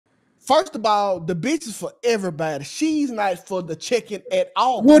First of all, the bitch is for everybody. She's not for the chicken at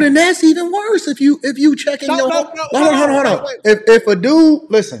all. Well, then that's even worse. If you checking No, your no, no, hold on. If a dude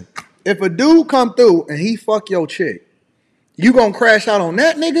if a dude come through and he fuck your chick, you gonna crash out on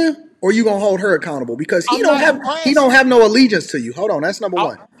that nigga, or you gonna hold her accountable because he don't have no allegiance to you. Hold on, that's number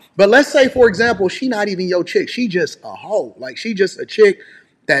one. But let's say, for example, she not even your chick. She just a hoe. Like she just a chick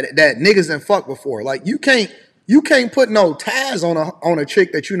that niggas done fucked before. Like you can't put no ties on a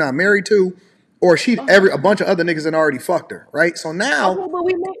chick that you're not married to, or a bunch of other niggas that already fucked her, right? So now, okay, but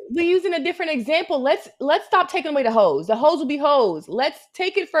we're using a different example. Let's stop taking away the hoes. The hoes will be hoes. Let's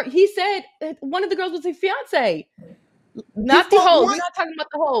take it for. He said one of the girls was his fiance, not the hoes. We're not talking about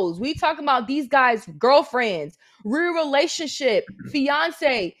the hoes. We talking about these guys' girlfriends, real relationship,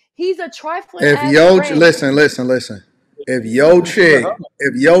 fiance. He's a trifling. Listen. If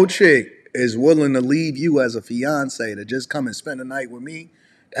your chick is willing to leave you as a fiance to just come and spend the night with me,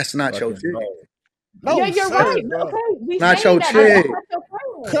 that's not your chick. No, yeah, you're right. Bro. Okay, not your chick.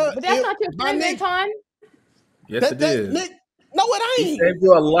 But that's not your friend that time. Yes, it is. No, it ain't. He saved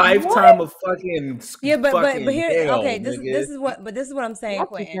you a lifetime of fucking. Yeah, but here, hell, okay, this is what I'm saying,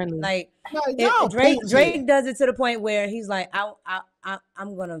 Quentin. Like, Drake does it to the point where he's like, I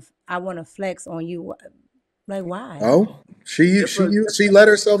want to flex on you. Like, why? Oh, she let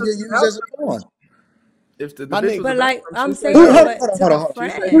herself get used as a pawn. But like I'm saying, hold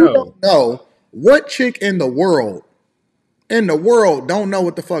on. You don't know what chick in the world don't know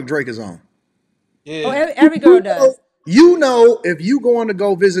what the fuck Drake is on. Yeah. Oh, every girl does. You know, if you going to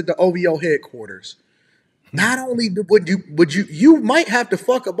go visit the OVO headquarters, not only would you might have to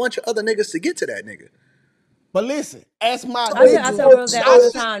fuck a bunch of other niggas to get to that nigga. But listen, ask my I tell girls that all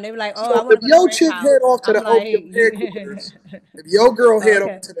the time. They be like, "Oh, I want to." If your chick head off to the OVO headquarters, if your girl head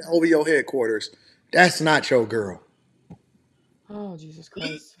off to the OVO headquarters, that's not your girl. Oh, Jesus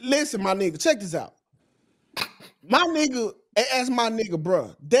Christ! Listen, my nigga, check this out. My nigga, as my nigga,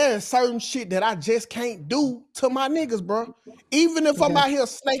 bro, there's certain shit that I just can't do to my niggas, bro. Even if I'm out here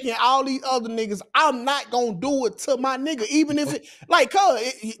snaking all these other niggas, I'm not gonna do it to my nigga. Even if it, like,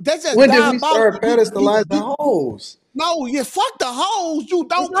 that's just when did we start pedestalizing the hoes? No, you fuck the hoes. You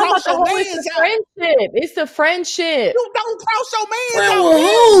don't cross your mans out. Friendship. It's the friendship. You don't cross your mans out.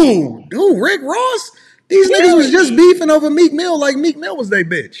 Who? Dude, Rick Ross? These niggas was just beefing over Meek Mill like Meek Mill was they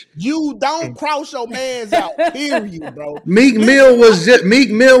bitch. You don't cross your mans out, period, bro. Meek Mill was just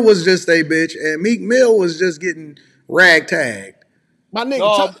they bitch, and Meek Mill was just getting ragtagged. My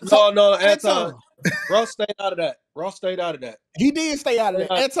nigga, no, Anton. Ross stayed out of that. He did stay out of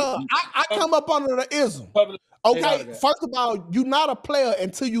that. Anton, I come up under the ism. Okay, first of all, you're not a player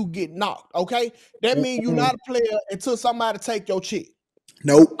until you get knocked. Okay, that means you're not a player until somebody take your chick.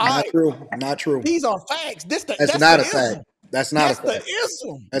 Nope, not true. These are facts. That's not a fact. That's not a fact. That's the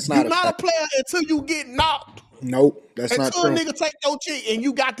ism. That's not. You're not a player until you get knocked. Nope, that's not true. Until a nigga take your chick and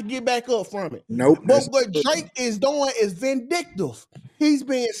you got to get back up from it. Nope. But what Drake is doing is vindictive. He's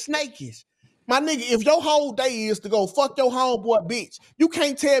being snakish. My nigga, if your whole day is to go fuck your homeboy bitch, you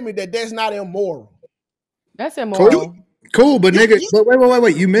can't tell me that that's not immoral. That's immoral. Cool, but nigga, but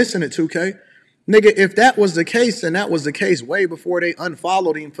wait, you missing it, 2K. Nigga, if that was the case, then that was the case way before they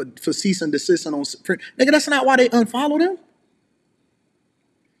unfollowed him for cease and desist on. Nigga, that's not why they unfollowed him.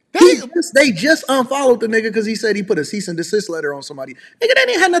 They just unfollowed the nigga because he said he put a cease and desist letter on somebody. Nigga, that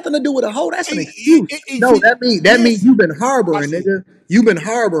ain't had nothing to do with a hoe. That's an excuse. No, that means you've been harboring, nigga. You've been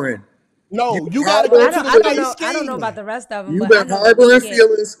harboring. No, you gotta go to the I don't know about the rest of them. You've been harboring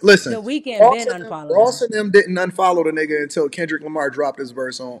feelings. Listen, the Weeknd been unfollowed. Ross and them didn't unfollow the nigga until Kendrick Lamar dropped his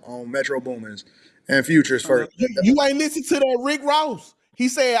verse on Metro Boomin's and Future's first. You ain't listen to that Rick Ross. He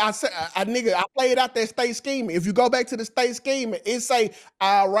said, I played out that state scheme. If you go back to the state scheme, it say,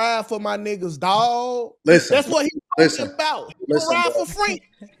 I ride for my niggas, dog. Listen. That's what he's about. He ride for free.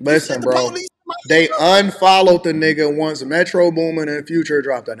 Listen, bro. They unfollowed the nigga once Metro Boomin and Future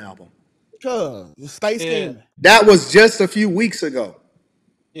dropped an album. State scheme. That was just a few weeks ago.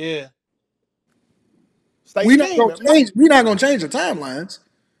 Yeah. We're not gonna change the timelines.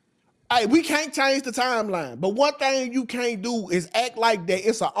 Hey, we can't change the timeline, but one thing you can't do is act like that.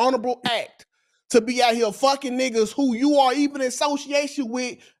 It's an honorable act to be out here fucking niggas who you are even in association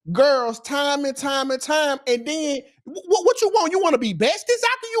with girls time and time, and then what you want? You want to be besties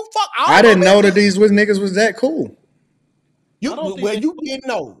after you fuck? I didn't know that these niggas was that cool. You didn't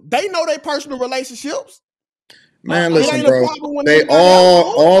know. They know their personal relationships. Man, listen, bro. They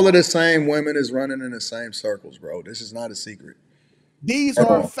all of the same women is running in the same circles, bro. This is not a secret. These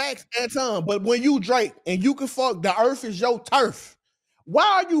are facts, Anton. But when you Drake and you can fuck, the earth is your turf.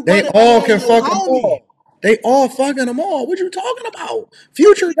 Why are you? They all can fuck them all. They all fucking them all. What you talking about?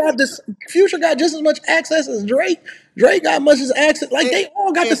 Future got just as much access as Drake. Drake got much as access. Like they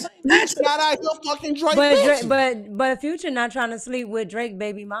all got the same access. Not out here fucking Drake. But Future not trying to sleep with Drake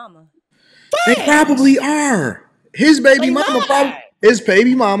baby mama. They probably are. His baby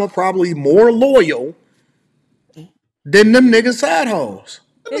mama probably more loyal than them niggas side hoes.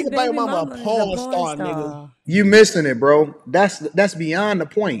 His baby mama a porn star, nigga. You missing it, bro. That's beyond the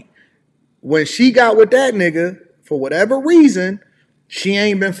point. When she got with that nigga, for whatever reason, she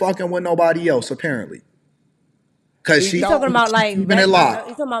ain't been fucking with nobody else, apparently. Cause she talking about like keeping it locked.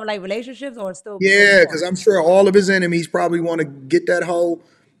 You talking about like relationships or still? Yeah, because I'm sure all of his enemies probably want to get that hoe,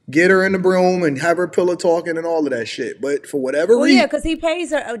 get her in the room and have her pillow talking and all of that shit. But for whatever reason, yeah, because he pays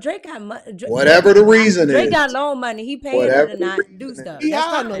her. Drake got money. Whatever the reason Drake got loan money. He paid her to not do stuff.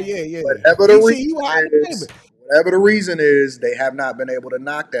 Yeah. Whatever the reason is, they have not been able to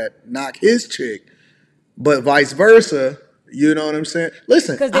knock his chick, but vice versa. You know what I'm saying?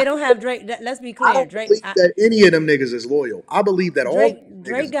 Listen, because they don't have Drake. Let's be clear. I don't believe that any of them niggas is loyal. I believe that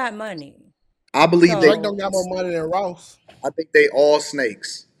Drake got money. I believe Drake don't got more money than Ross. I think they all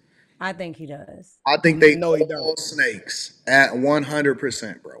snakes. I think he does. I think they all snakes at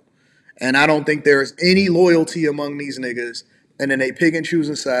 100%, bro. And I don't think there's any loyalty among these niggas. And then they pick and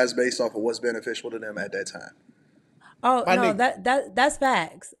choosing sides based off of what's beneficial to them at that time. Oh no, that's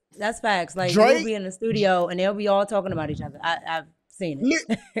facts. That's facts. Like Drake, they'll be in the studio and they'll be all talking about each other. I've seen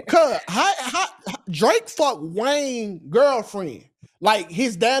it. Cause how Drake fucked Wayne girlfriend, like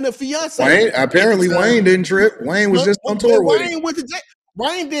his damn fiance. Wayne didn't trip. Wayne was just on tour with him.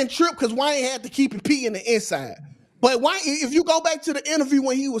 Wayne didn't trip because Wayne had to keep it pee in the inside. But Wayne, if you go back to the interview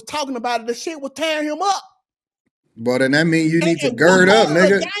when he was talking about it, the shit was tearing him up. But then that means you need to gird up,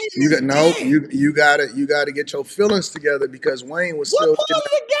 nigga. You gotta get your feelings together because Wayne was still. What part of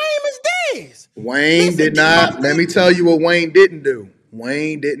the game is this? Wayne did not. Let me tell you what Wayne didn't do.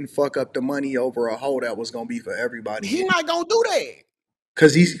 Wayne didn't fuck up the money over a hoe that was gonna be for everybody. He's not gonna do that.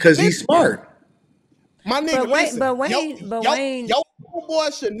 Cause he's smart. My nigga, Wayne, your boy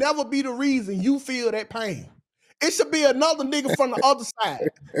should never be the reason you feel that pain. It should be another nigga from the other side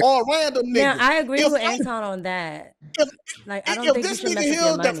or a random nigga. Yeah, I agree with Anton on that. I don't think this nigga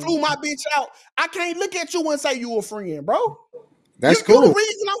here that flew my bitch out, I can't look at you and say you a friend, bro. That's cool. The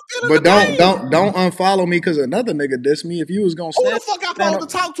reason I'm but don't unfollow me because another nigga dissed me. If you was gonna who the fuck I supposed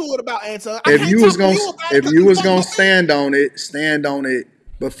to talk to it about, Anton? If you was gonna stand on it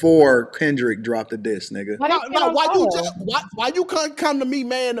before Kendrick dropped the diss, nigga. Why you couldn't come to me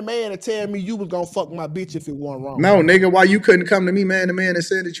man to man and tell me you was gonna fuck my bitch if it wasn't wrong? No, nigga, why you couldn't come to me man to man and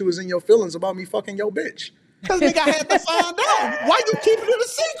say that you was in your feelings about me fucking your bitch? Because nigga I had to find out. Why you keeping it a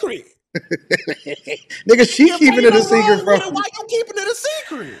secret? Nigga, she keeping it a secret from. Why you keeping it a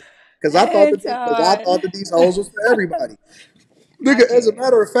secret? Because I thought that these hoes was for everybody. Nigga, as a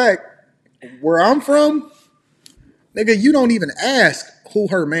matter of fact, where I'm from, nigga, you don't even ask who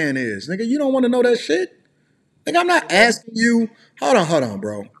her man is. Nigga, you don't want to know that shit. Nigga, I'm not asking you. Hold on,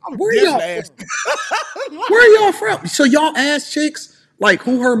 bro. Where y'all from? So y'all ask chicks like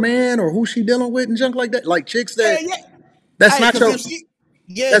who her man or who she dealing with and junk like that? Like chicks that that's not your.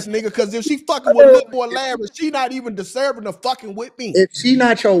 Yes, nigga, because if she fucking with little boy Larry, she not even deserving of fucking with me. If she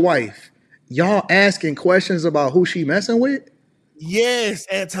not your wife, y'all asking questions about who she messing with? Yes,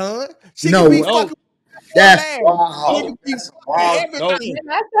 Anton. She can be fucking that's wild. That's wild.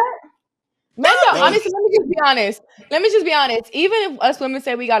 Men don't, honestly, let me just be honest. Even if us women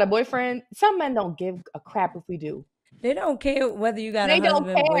say we got a boyfriend, some men don't give a crap if we do. They don't care whether you got a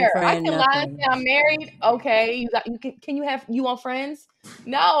husband, boyfriend. I can lie and say I'm married. Okay, can you have you on friends?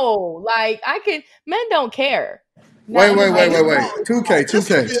 No, like men don't care. Wait.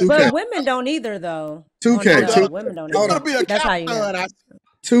 2K. But women don't either, though. 2K. Women don't either. That's how you know.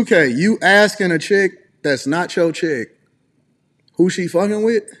 2K, you asking a chick that's not your chick who she fucking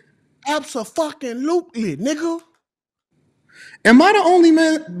with? Absolutely, nigga. Am I the only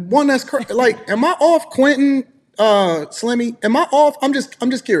one that's like? Am I off, Quentin? Slimmy? Am I off? I'm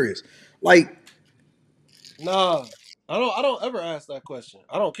just curious. Like, nah, I don't ever ask that question.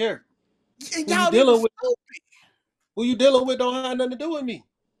 I don't care. Who you dealing with don't have nothing to do with me.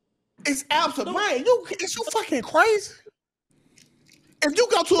 It's absolute, man. Is you fucking crazy? If you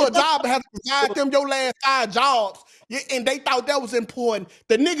go to a job and have to provide them your last 5 jobs, and they thought that was important,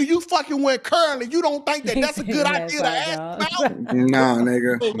 the nigga you fucking went currently, you don't think that's a good idea to ask about? Nah,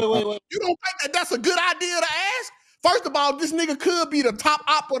 nigga. Wait. You don't think that's a good idea to ask? First of all, this nigga could be the top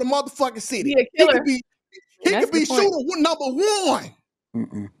op of the motherfucking city. He could be shooter number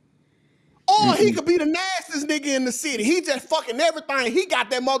 1. Or he could be the nastiest nigga in the city. He just fucking everything. He got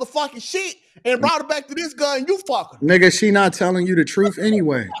that motherfucking shit and brought it back to this guy and you fucking. Nigga, she not telling you the truth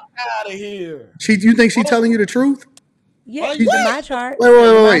anyway. Out of here. You think she telling you the truth? Yeah, my chart.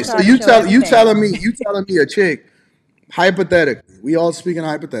 Wait. So you telling me a chick, hypothetically, we all speaking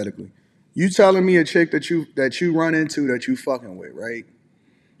hypothetically. You telling me a chick that you run into that you fucking with, right?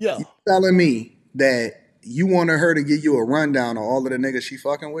 Yeah. You telling me that you wanted her to give you a rundown of all of the niggas she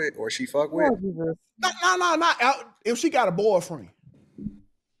fucking with or she fuck with? No. If she got a boyfriend.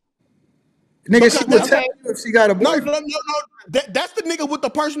 Nigga, she would tell you if she got a boyfriend. No. That's the nigga with the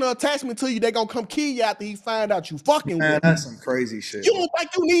personal attachment to you. They gonna come kill you after he find out you fucking with. Man, that's some crazy shit. You don't think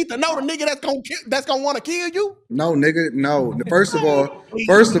you need to know the nigga that's gonna want to kill you? No, nigga, no. First of all,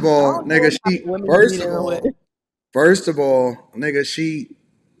 nigga,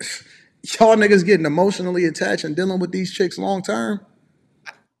 y'all niggas getting emotionally attached and dealing with these chicks long term.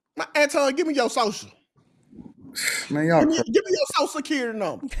 Anton, give me your social. Man, y'all give me your social security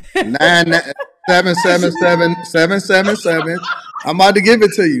number. 777. I'm about to give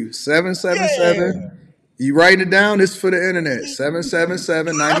it to you. 777. Yeah. You writing it down? It's for the internet.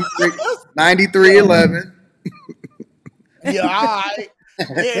 777 9311. Yeah, all right.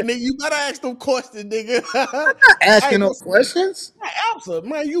 Yeah, nigga, you better ask them questions, nigga. Asking no questions? Answer,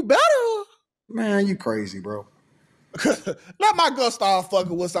 man, you better. Man, you crazy, bro. Let my girl start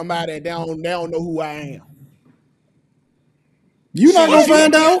fucking with somebody that they don't know who I am. You not gonna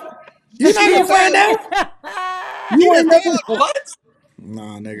find out? You not gonna find out? You ain't never what?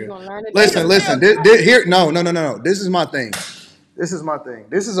 Nah, nigga. Listen. Here, no. This is my thing. This is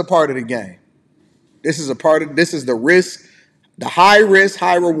a part of the game. This is the risk, the high risk,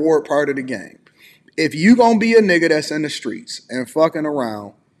 high reward part of the game. If you gonna be a nigga that's in the streets and fucking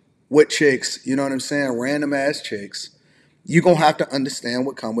around with chicks, you know what I'm saying, random ass chicks, you gonna have to understand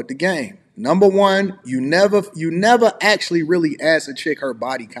what come with the game. Number one, you never actually really ask a chick her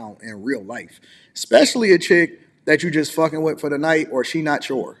body count in real life, especially a chick that you just fucking with for the night or she not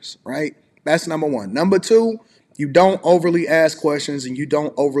yours, right? That's number one. Number two, you don't overly ask questions and you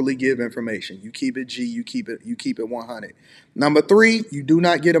don't overly give information. You keep it G, you keep it 100. Number three, you do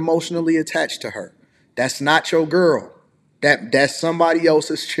not get emotionally attached to her. That's not your girl. That's somebody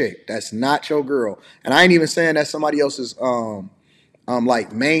else's chick. That's not your girl. And I ain't even saying that's somebody else's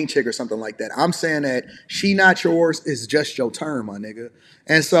like main chick or something like that. I'm saying that she not yours is just your term, my nigga.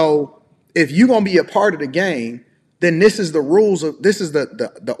 And so if you gonna be a part of the game, then this is the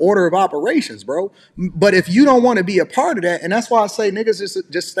order of operations, bro. But if you don't want to be a part of that, and that's why I say niggas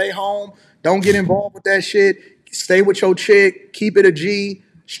just stay home, don't get involved with that shit, stay with your chick, keep it a G,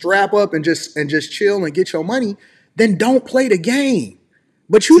 strap up and just chill and get your money, then don't play the game.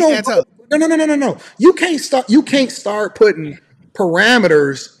 But you don't no. You can't start putting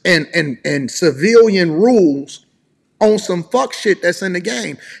parameters and civilian rules on some fuck shit that's in the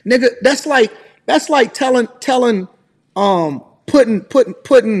game. Nigga, that's like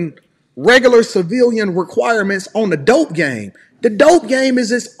putting regular civilian requirements on the dope game. The dope game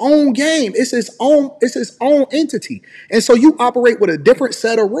is its own game. It's its own entity. And so you operate with a different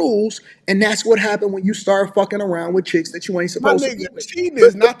set of rules, and that's what happened when you start fucking around with chicks that you ain't supposed to. Cheating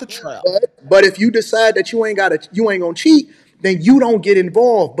is not the trap. But if you decide that you ain't gonna cheat, then you don't get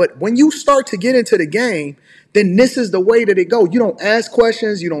involved. But when you start to get into the game, then this is the way that it go. You don't ask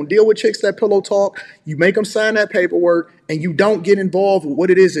questions. You don't deal with chicks that pillow talk. You make them sign that paperwork, and you don't get involved with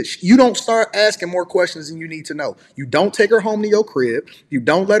what it is that you don't start asking more questions than you need to know. You don't take her home to your crib. You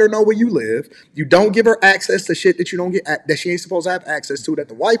don't let her know where you live. You don't give her access to shit that you don't get that she ain't supposed to have access to, that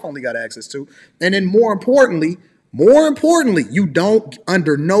the wife only got access to. And then more importantly, you don't,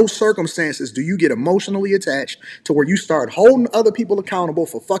 under no circumstances, do you get emotionally attached to where you start holding other people accountable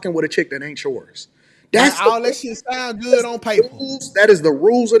for fucking with a chick that ain't yours. That's all that shit sound good on paper. That is the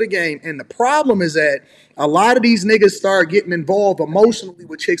rules of the game. And the problem is that a lot of these niggas start getting involved emotionally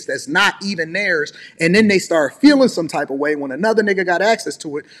with chicks that's not even theirs. And then they start feeling some type of way when another nigga got access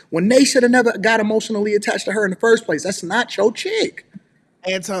to it, when they should have never got emotionally attached to her in the first place. That's not your chick.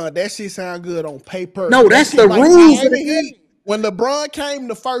 Anton, that shit sound good on paper. No, that's the rules of the game. When LeBron came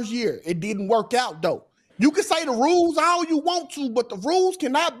the first year, it didn't work out though. You can say the rules all you want to, but the rules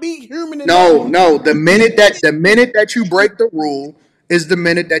cannot be human. No. The minute that you break the rule is the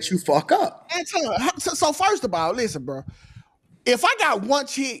minute that you fuck up. So first of all, listen, bro. If I got one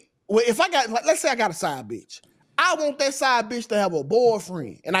chick, let's say I got a side bitch. I want that side bitch to have a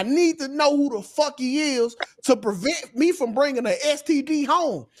boyfriend, and I need to know who the fuck he is to prevent me from bringing an STD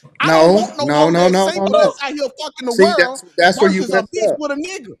home. No. Out here fucking the world. That's where you a bitch with a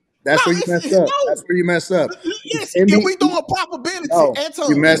nigga. That's where you messed up. That's where you messed up. Yes, if we doing probability, no, Anton,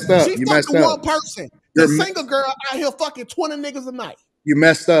 you messed up. She fucking one person. The single girl out here fucking 20 niggas a night. You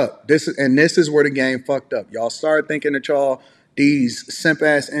messed up. This is where the game fucked up. Y'all started thinking that y'all these simp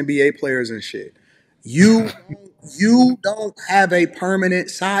ass NBA players and shit. You don't have a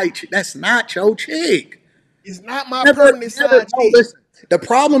permanent side chick. That's not your chick. It's not my permanent side chick. Listen, the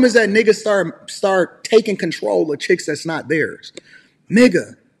problem is that niggas start taking control of chicks that's not theirs.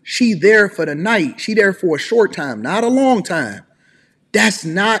 Nigga, she there for the night. She there for a short time, not a long time. That's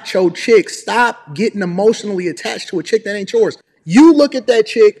not your chick. Stop getting emotionally attached to a chick that ain't yours. You look at that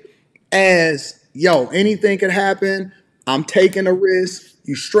chick as, yo, anything could happen. I'm taking a risk.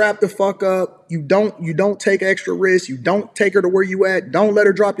 You strap the fuck up. You don't take extra risks. You don't take her to where you at. Don't let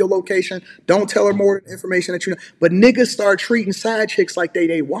her drop your location. Don't tell her more information that you know. But niggas start treating side chicks like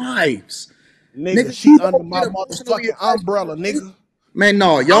they wives. Nigga, she under my motherfucking umbrella, nigga. Man,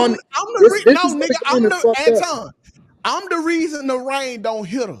 no, y'all. I'm the reason the rain don't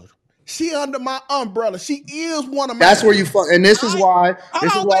hit her. She under my umbrella. She is one of my. That's where you fuck. And this is why.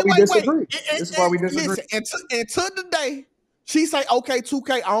 This is why we disagree. This is why we disagree. Listen, until the day she say, "Okay,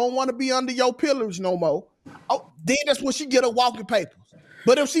 2K, I don't want to be under your pillars no more." Oh, then that's when she get her walking papers.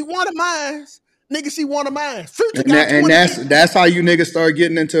 But if she one of mine, nigga, she one of mine. And that's how you niggas start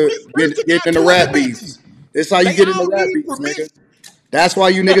getting into rap beefs. It's how you get into rap beefs, nigga. That's why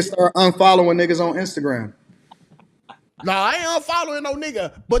you niggas start unfollowing niggas on Instagram. Nah, I ain't unfollowing no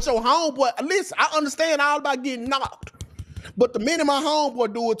nigga. But your homeboy, listen, I understand all about getting knocked. But the minute my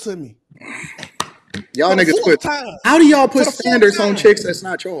homeboy do it to me. Y'all niggas put. How do y'all put standards on chicks that's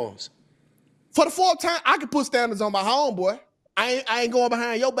not yours? For the fourth time, I can put standards on my homeboy. I ain't going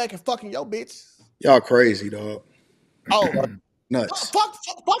behind your back and fucking your bitch. Y'all crazy, dog. Oh, nuts. Fuck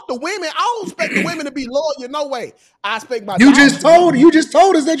the women. I don't expect the women to be loyal. No way. I expect my. You just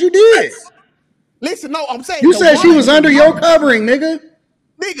told us that you did. Listen, no, I'm saying you said she was under your covering, nigga.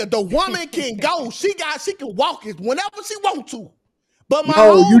 Nigga, the woman can go. She can walk it whenever she want to. But my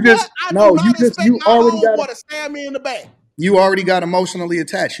you already got to stand me in the back. You already got emotionally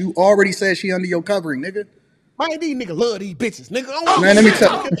attached. You already said she under your covering, nigga. Man, these niggas love these bitches, nigga. Man, let me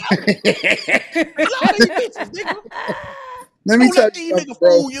tell you. Love these bitches, nigga. Let me tell you, niggas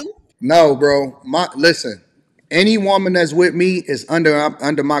fool you. No, bro. Listen. Any woman that's with me is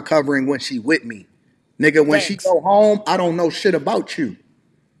under my covering when she with me. Nigga, when she go home, I don't know shit about you.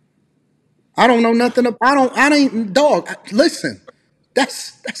 I don't know nothing. Listen,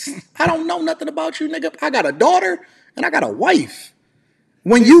 I don't know nothing about you, nigga. I got a daughter and I got a wife.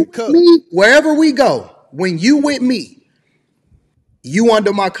 When you with me, wherever we go, when you with me, you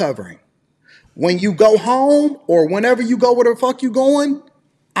under my covering. When you go home or whenever you go where the fuck you going,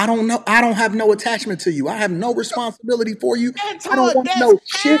 I don't know. I don't have no attachment to you. I have no responsibility for you. Anton, I don't want no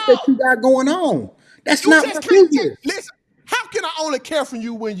shit that you got going on. That's not my business. Listen, how can I only care for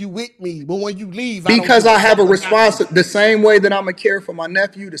you when you with me, but when you leave? Because I have a responsibility. The same way that I'm gonna care for my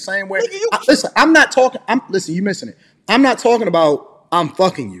nephew. The same way. Listen, I'm not talking. Listen, you missing it. I'm not talking about I'm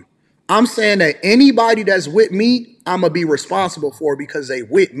fucking you. I'm saying that anybody that's with me, I'm gonna be responsible for because they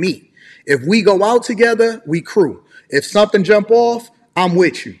with me. If we go out together, we crew. If something jump off, I'm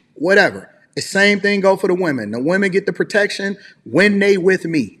with you. Whatever. The same thing go for the women. The women get the protection when they with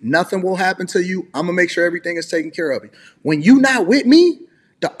me. Nothing will happen to you. I'm gonna make sure everything is taken care of. When you not with me,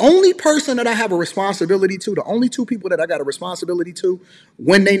 the only person that I have a responsibility to, the only two people that I got a responsibility to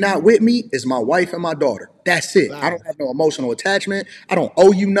when they not with me is my wife and my daughter. That's it. I don't have no emotional attachment. I don't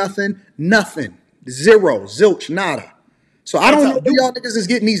owe you nothing. Nothing. Zero. Zilch. Nada. So I don't know where y'all niggas is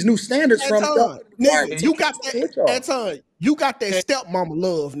getting these new standards from. Nigga, you got that, Anton, you got that stepmama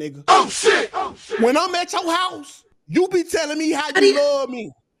love, nigga. Oh shit! When I'm at your house, you be telling me how you love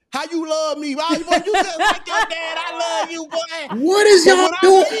me. How you love me. Boy, you just like your dad, I love you, boy. What is y'all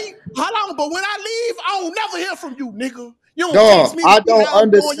doing? Hold on, but when I leave, I don't never hear from you, nigga. You don't text me. I don't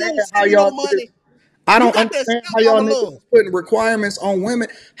understand how y'all niggas. I don't understand how y'all niggas putting requirements on women.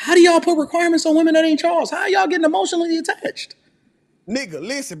 How do y'all put requirements on women that ain't yours? How y'all getting emotionally attached? Nigga,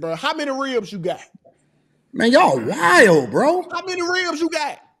 listen, bro. How many ribs you got? Man, y'all wild, bro. How many ribs you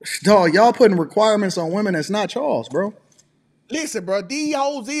got? Dog, y'all putting requirements on women that's not yours, bro. Listen, bro. These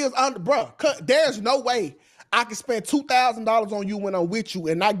hoes is under, bro. There's no way I can spend $2,000 on you when I'm with you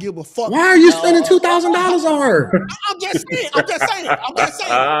and not give a fuck. Why are you spending $2,000 on her? I'm just saying. What the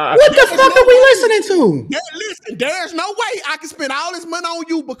fuck are we listening to? Listen, there's no way I can spend all this money on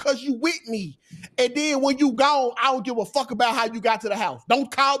you because you with me. And then when you gone, I don't give a fuck about how you got to the house. Don't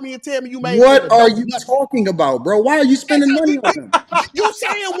call me and tell me you made. What are you talking about, bro? Why are you spending money on him? You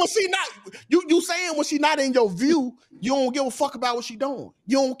saying when she not you saying when she not in your view, you don't give a fuck about what she doing.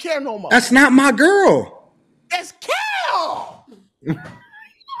 You don't care no more. That's not my girl. That's Cal. That's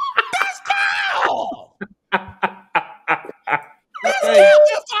Cal. If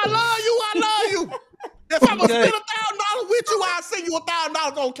I love you, I love you. If I'm gonna spend $1,000 with you, I'll send you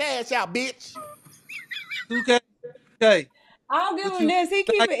 $1,000 on cash out, bitch. Okay. I don't give him this. He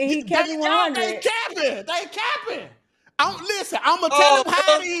kept it 100. They capping. Listen, I'm gonna tell them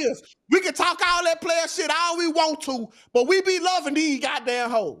how it is. We can talk all that player shit all we want to, but we be loving these goddamn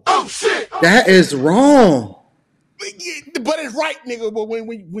hoes. Oh shit! That is wrong. But it's right, nigga. But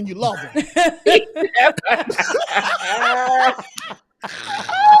when you love them.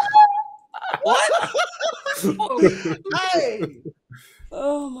 What? Hey.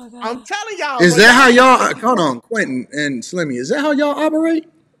 Oh my god! I'm telling y'all. Is that how y'all? Hold on, Quentin and Slimmy. Is that how y'all operate?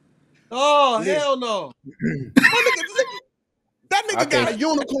 Oh hell no! That nigga got a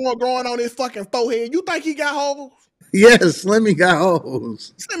unicorn growing on his fucking forehead. You think he got hoes? Yes, Slimmy got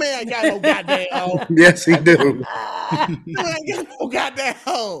hoes. Slimmy ain't got no goddamn hoe. Yes, he do. Slimmy ain't got no goddamn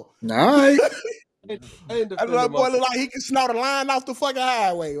hoe. All right. That little boy look like he can snort a line off the fucking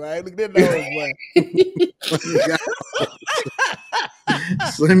highway, right? Look at that boy.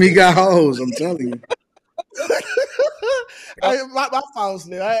 Slimmy got hoes, I'm telling you. Hey, my fault,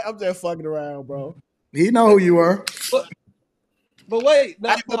 Slim. I'm just fucking around, bro. He know who you are. But wait,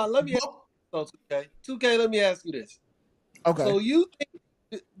 now let me ask you, 2K, let me ask you this. Okay. So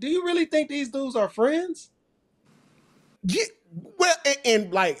do you really think these dudes are friends? Yeah, well,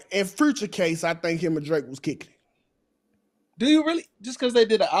 in Future case, I think him and Drake was kicking it. Do you really? Just because they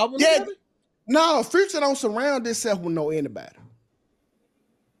did an album together? No, Future don't surround himself with no anybody.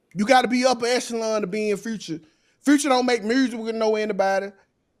 You got to be upper echelon to be in Future. Future don't make music with no anybody.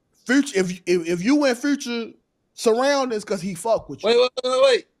 Future, if you in Future surroundings, because he fuck with you.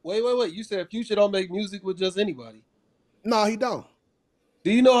 Wait. You said Future don't make music with just anybody. No, he don't.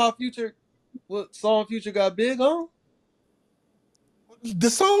 Do you know how what song Future got big on? The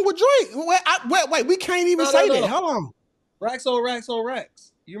song with Drake. Wait, we can't even say that. Hold on. Racks on Racks on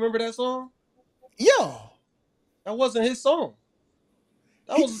Racks. You remember that song? Yeah. That wasn't his song.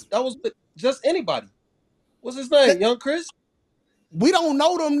 That was with just anybody. What's his name? Young Chris? We don't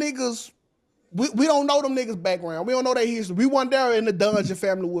know them niggas. We don't know them niggas' background. We don't know their history. We weren't there in the Dungeon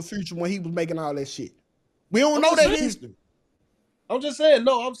family with Future when he was making all that shit. We don't know their history. I'm just saying.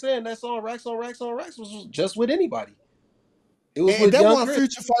 No, I'm saying that song Racks on Racks on Racks was just with anybody. It was with that Young one Chris.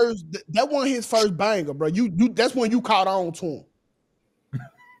 Future first. That one his first banger, bro. You that's when you caught on to him.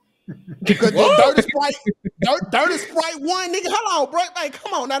 Because Dirty Sprite one, nigga. Hold on, bro. Hey,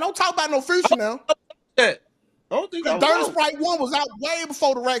 come on now. Don't talk about no Future now. I don't think Dirty Sprite one was out way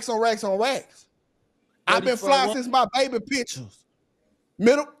before the Racks on Racks on Racks. I've been fly since my baby pictures.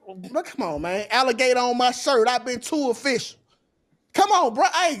 Come on, man. Alligator on my shirt. I've been too official. Come on, bro.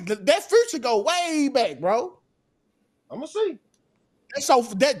 Hey, that Future go way back, bro. I'm gonna see. So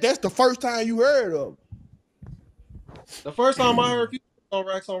that's the first time you heard of. The first time I heard Future on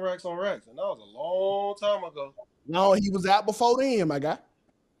Racks on Racks on Racks, and that was a long time ago. No, he was out before then, my guy.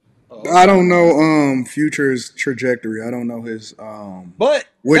 I don't know Future's trajectory. I don't know his but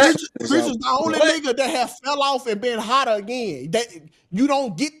Future's the only nigga that have fell off and been hotter again. That you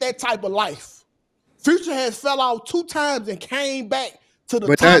don't get that type of life. Future has fell off 2 times and came back to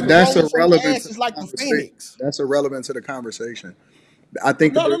the top. That's irrelevant to like the Phoenix. That's irrelevant to the conversation. I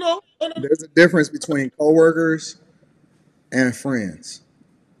think no. There's a difference between coworkers and friends.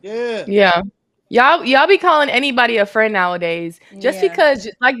 Yeah. Y'all be calling anybody a friend nowadays. Just because,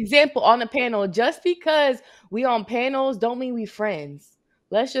 like example, on the panel, just because we on panels don't mean we friends.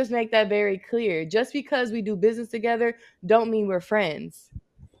 Let's just make that very clear. Just because we do business together don't mean we're friends.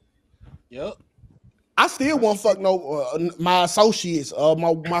 Yep. I still won't fuck my associates,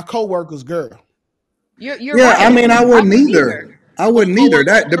 my coworkers, girl. You're right. I mean, I wouldn't either. I wouldn't either.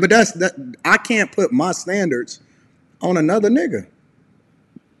 But that's I can't put my standards on another nigga.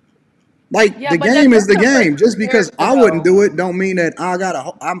 Like the game is the game. Just because I wouldn't do it, don't mean that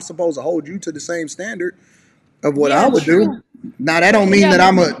I'm supposed to hold you to the same standard of what I would do. Now that don't mean that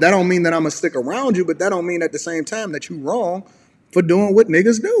I'm gonna stick around you, but that don't mean at the same time that you wrong for doing what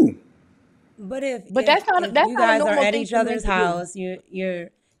niggas do. But if that's you guys are at each other's house, you're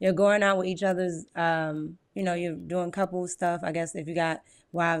you're going out with each other's, you're doing couple stuff. I guess if you got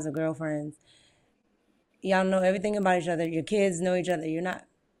wives or girlfriends, y'all know everything about each other. Your kids know each other. You're not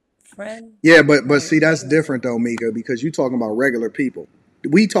friends. Yeah, but see, that's different though, Mika, because you talking about regular people.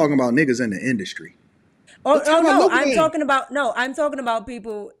 We talking about niggas in the industry. I'm talking about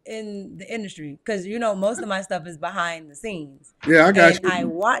people in the industry because most of my stuff is behind the scenes. Yeah, I got you. I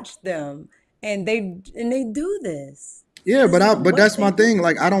watch them, and they do this. Yeah, but that's my thing.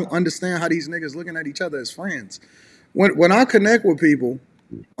 Like, I don't understand how these niggas looking at each other as friends. When I connect with people,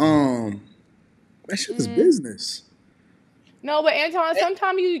 that shit is business. No, but Anton,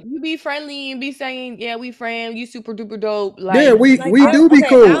 sometimes you be friendly and be saying, "Yeah, we friends. You super duper dope." Like, yeah, we do be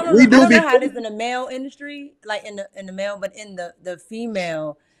cool. I don't know how it is in the male industry, like in the male, but in the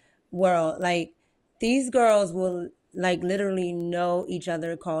female world, like these girls will like literally know each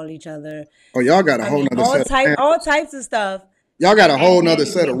other, call each other. Oh, y'all got a whole nother set. All types of stuff. Y'all got a whole nother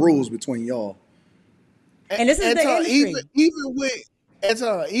set of rules between y'all. And this is the industry.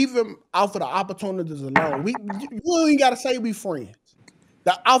 Even off of the opportunities alone, you ain't gotta say we friends.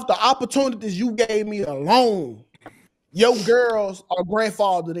 Off the opportunities you gave me alone, your girls are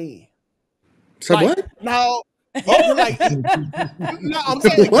grandfathered in. So like, what? No, I'm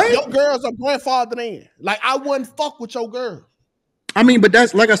saying what? Your girls are grandfathered in. Like, I wouldn't fuck with your girl. I mean, but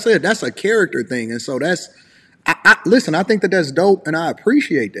that's, like I said, that's a character thing, and so that's. Listen, I think that's dope, and I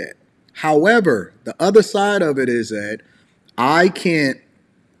appreciate that. However, the other side of it is that I can't,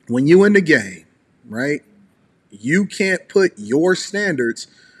 when you in the game, right, you can't put your standards.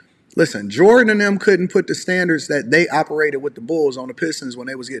 Listen, Jordan and them couldn't put the standards that they operated with the Bulls on the Pistons when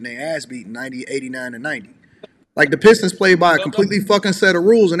they was getting their ass beat in 90, 89, and 90. Like, the Pistons played by a completely fucking set of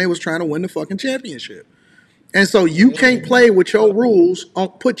rules, and they was trying to win the fucking championship. And so you can't play with your rules,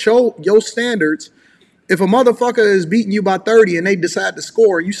 put your standards. If a motherfucker is beating you by 30 and they decide to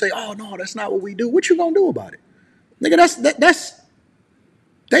score, you say, "Oh no, that's not what we do." What you gonna do about it, nigga? That's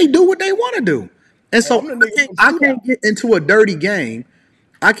they do what they want to do, and so I can't get into a dirty game.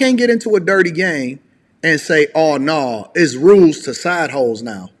 I can't get into a dirty game and say, "Oh no, it's rules to side holes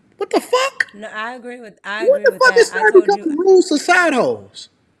now." What the fuck? No, I agree with. What the fuck is starting becoming rules to side holes?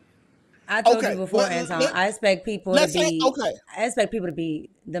 I told you before, Anton. I expect people to be. I expect people to be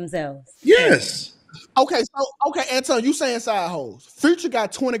themselves. Yes. Okay, Anton, you saying side hoes. Future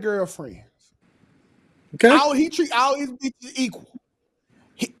got 20 girlfriends. Okay. He treat all his bitches equal.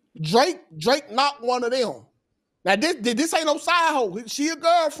 Drake not one of them. Now this ain't no side hoe. She a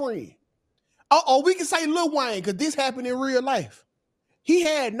girlfriend. Or we can say Lil Wayne, because this happened in real life. He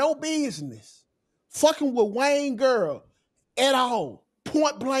had no business fucking with Wayne girl at all.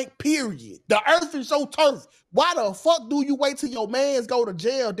 Point blank, period. The earth is so turf. Why the fuck do you wait till your mans go to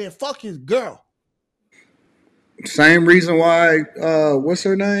jail then fuck his girl? Same reason why, what's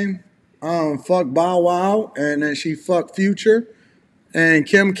her name? Fuck Bow Wow, and then she fucked Future, and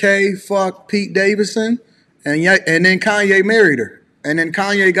Kim K fucked Pete Davidson, and then Kanye married her, and then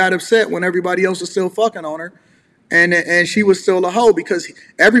Kanye got upset when everybody else was still fucking on her, and she was still a hoe because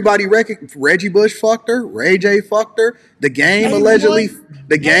everybody Reggie Bush fucked her, Ray J fucked her, The Game allegedly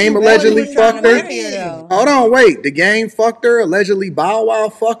fucked her. Hold on, wait, The Game fucked her, allegedly Bow Wow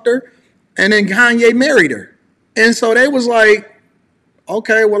fucked her, and then Kanye married her. And so they was like,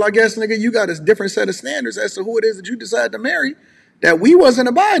 okay, well, I guess, nigga, you got a different set of standards as to who it is that you decide to marry that we wasn't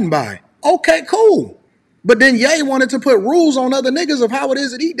abiding by. Okay, cool. But then Ye wanted to put rules on other niggas of how it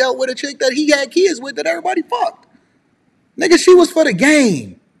is that he dealt with a chick that he had kids with that everybody fucked. Nigga, she was for the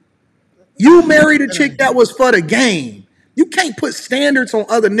game. You married a chick that was for the game. You can't put standards on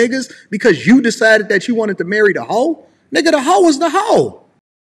other niggas because you decided that you wanted to marry the hoe. Nigga, the hoe is the hoe.